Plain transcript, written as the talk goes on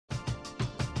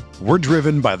We're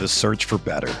driven by the search for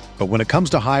better. But when it comes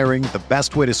to hiring, the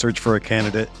best way to search for a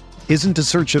candidate isn't to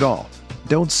search at all.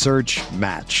 Don't search,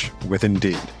 match with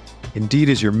Indeed. Indeed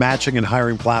is your matching and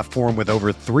hiring platform with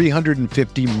over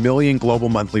 350 million global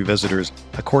monthly visitors,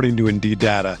 according to Indeed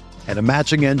data, and a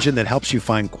matching engine that helps you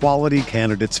find quality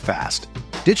candidates fast.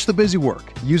 Ditch the busy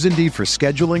work. Use Indeed for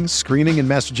scheduling, screening, and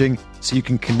messaging so you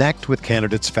can connect with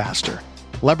candidates faster.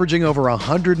 Leveraging over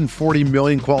 140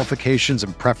 million qualifications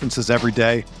and preferences every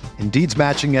day, Indeed's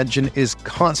matching engine is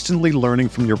constantly learning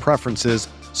from your preferences,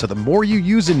 so the more you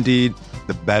use Indeed,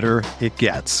 the better it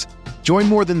gets. Join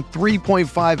more than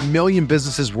 3.5 million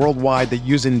businesses worldwide that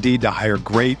use Indeed to hire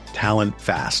great talent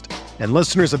fast. And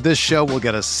listeners of this show will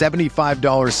get a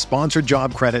 $75 sponsored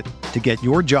job credit to get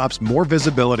your jobs more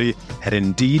visibility at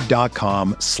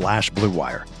Indeed.com/Blue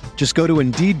Wire. Just go to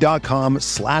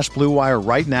Indeed.com/Blue Wire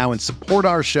right now and support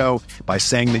our show by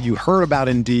saying that you heard about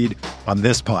Indeed on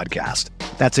this podcast.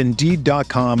 That's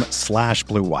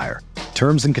Indeed.com/Blue Wire.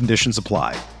 Terms and conditions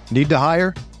apply. Need to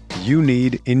hire? You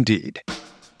need Indeed.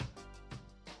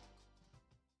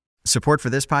 Support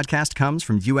for this podcast comes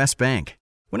from U.S. Bank.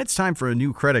 When it's time for a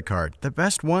new credit card, the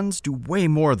best ones do way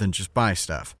more than just buy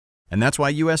stuff. And that's why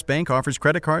U.S. Bank offers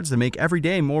credit cards that make every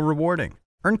day more rewarding.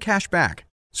 Earn cash back,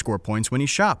 score points when you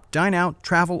shop, dine out,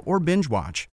 travel, or binge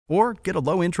watch, or get a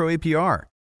low intro APR.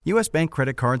 U.S. Bank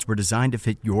credit cards were designed to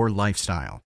fit your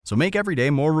lifestyle. So make every day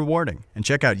more rewarding and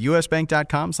check out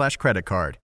usbank.com/credit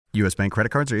card. U.S. Bank credit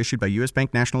cards are issued by U.S.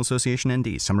 Bank National Association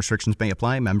ND. Some restrictions may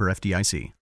apply. Member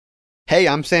FDIC. Hey,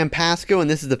 I'm Sam Pasco, and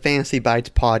this is the Fantasy Bites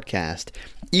podcast.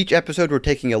 Each episode, we're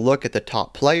taking a look at the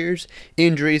top players,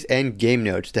 injuries, and game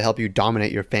notes to help you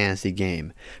dominate your fantasy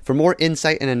game. For more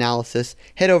insight and analysis,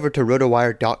 head over to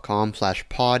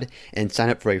rotowire.com/pod and sign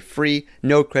up for a free,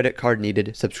 no credit card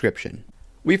needed subscription.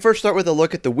 We first start with a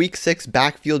look at the Week 6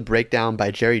 backfield breakdown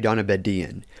by Jerry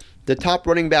Donabedian. The top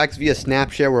running backs via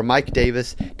snap share were Mike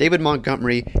Davis, David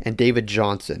Montgomery, and David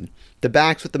Johnson. The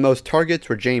backs with the most targets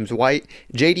were James White,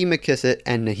 J.D. McKissic,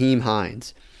 and Nyheim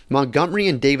Hines. Montgomery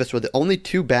and Davis were the only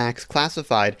two backs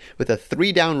classified with a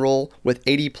 3-down role with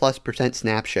 80+%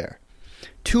 snap share.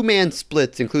 Two-man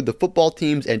splits include the football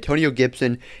team's Antonio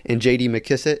Gibson and J.D.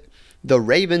 McKissic, the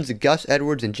Ravens' Gus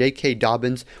Edwards and J.K.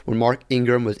 Dobbins when Mark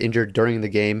Ingram was injured during the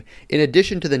game, in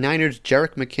addition to the Niners'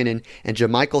 Jerick McKinnon and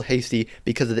JaMychal Hasty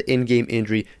because of the in-game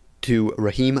injury to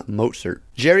Raheem Mostert.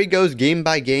 Jerry goes game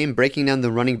by game breaking down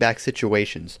the running back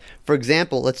situations. For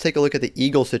example, let's take a look at the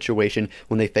Eagles situation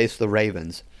when they faced the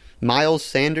Ravens. Miles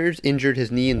Sanders injured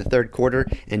his knee in the third quarter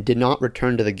and did not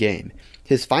return to the game.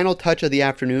 His final touch of the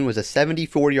afternoon was a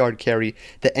 74-yard carry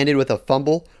that ended with a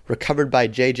fumble recovered by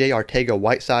J.J.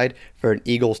 Arcega-Whiteside for an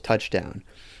Eagles touchdown.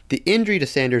 The injury to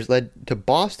Sanders led to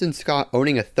Boston Scott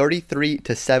owning a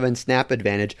 33-7 snap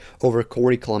advantage over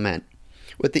Corey Clement.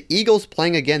 With the Eagles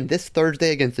playing again this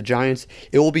Thursday against the Giants,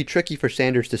 it will be tricky for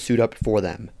Sanders to suit up for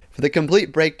them. For the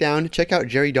complete breakdown, check out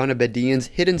Jerry Donabedian's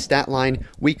Hidden Stat Line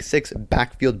Week 6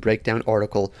 Backfield Breakdown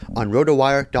article on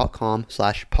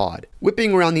rotowire.com/pod.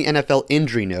 Whipping around the NFL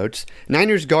injury notes,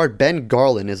 Niners guard Ben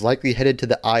Garland is likely headed to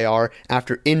the IR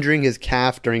after injuring his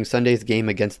calf during Sunday's game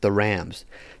against the Rams.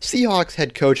 Seahawks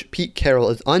head coach Pete Carroll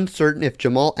is uncertain if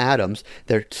Jamal Adams,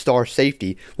 their star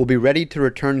safety, will be ready to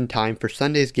return in time for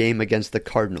Sunday's game against the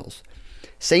Cardinals.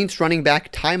 Saints running back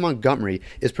Ty Montgomery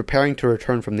is preparing to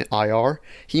return from the IR.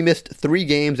 He missed 3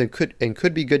 games and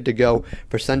could be good to go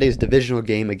for Sunday's divisional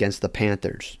game against the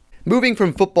Panthers. Moving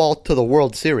from football to the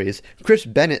World Series, Chris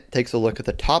Bennett takes a look at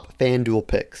the top FanDuel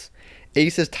picks.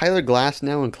 Aces Tyler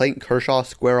Glasnow and Clayton Kershaw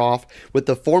square off, with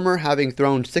the former having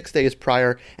thrown 6 days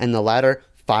prior and the latter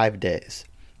 5 days.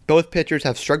 Both pitchers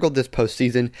have struggled this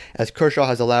postseason, as Kershaw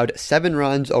has allowed 7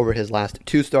 runs over his last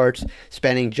 2 starts,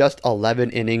 spanning just 11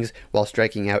 innings while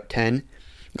striking out 10.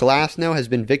 Glasnow has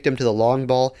been victim to the long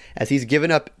ball, as he's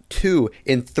given up 2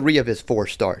 in 3 of his 4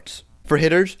 starts. For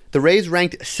hitters, the Rays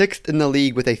ranked 6th in the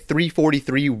league with a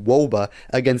 .343 WOBA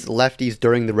against lefties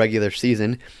during the regular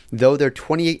season, though their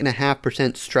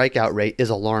 28.5% strikeout rate is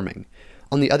alarming.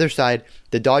 On the other side,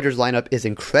 the Dodgers lineup is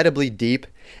incredibly deep.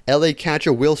 LA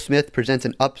catcher Will Smith presents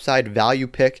an upside value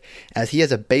pick, as he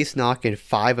has a base knock in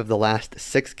 5 of the last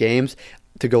 6 games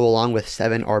to go along with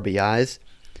 7 RBIs.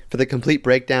 For the complete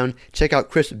breakdown, check out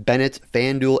Chris Bennett's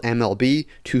FanDuel MLB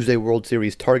Tuesday World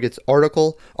Series Targets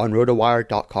article on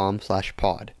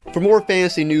rotowire.com/pod. For more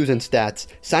fantasy news and stats,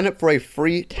 sign up for a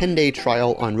free 10-day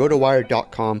trial on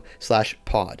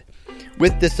rotowire.com/pod.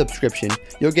 With this subscription,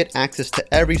 you'll get access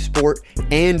to every sport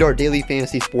and our daily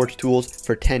fantasy sports tools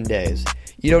for 10 days.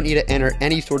 You don't need to enter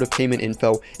any sort of payment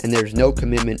info, and there's no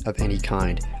commitment of any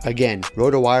kind. Again,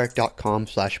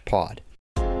 rotowire.com/pod.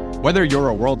 Whether you're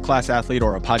a world-class athlete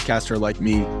or a podcaster like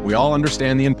me, we all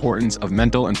understand the importance of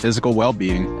mental and physical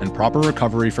well-being and proper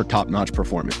recovery for top-notch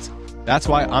performance. That's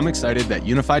why I'm excited that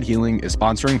Unified Healing is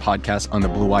sponsoring podcasts on the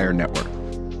Blue Wire Network.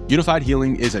 Unified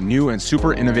Healing is a new and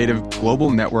super innovative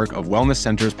global network of wellness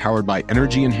centers powered by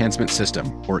Energy Enhancement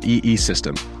System, or EE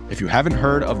System. If you haven't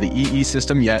heard of the EE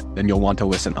System yet, then you'll want to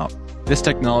listen up. This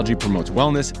technology promotes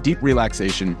wellness, deep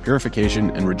relaxation, purification,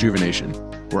 and rejuvenation.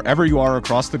 Wherever you are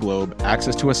across the globe,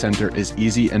 access to a center is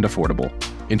easy and affordable.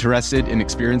 Interested in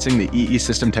experiencing the EE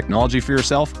System technology for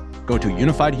yourself? Go to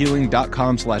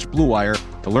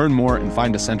unifiedhealing.com/bluewire to learn more and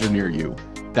find a center near you.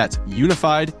 That's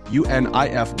unified,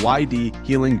 UNIFYD,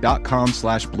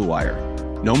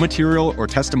 healing.com/bluewire. No material or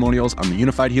testimonials on the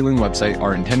Unified Healing website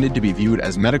are intended to be viewed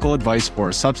as medical advice or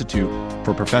a substitute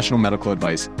for professional medical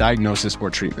advice, diagnosis, or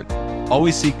treatment.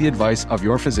 Always seek the advice of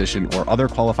your physician or other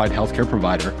qualified healthcare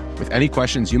provider with any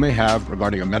questions you may have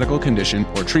regarding a medical condition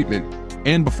or treatment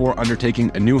and before undertaking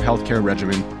a new healthcare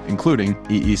regimen, including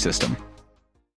EE System.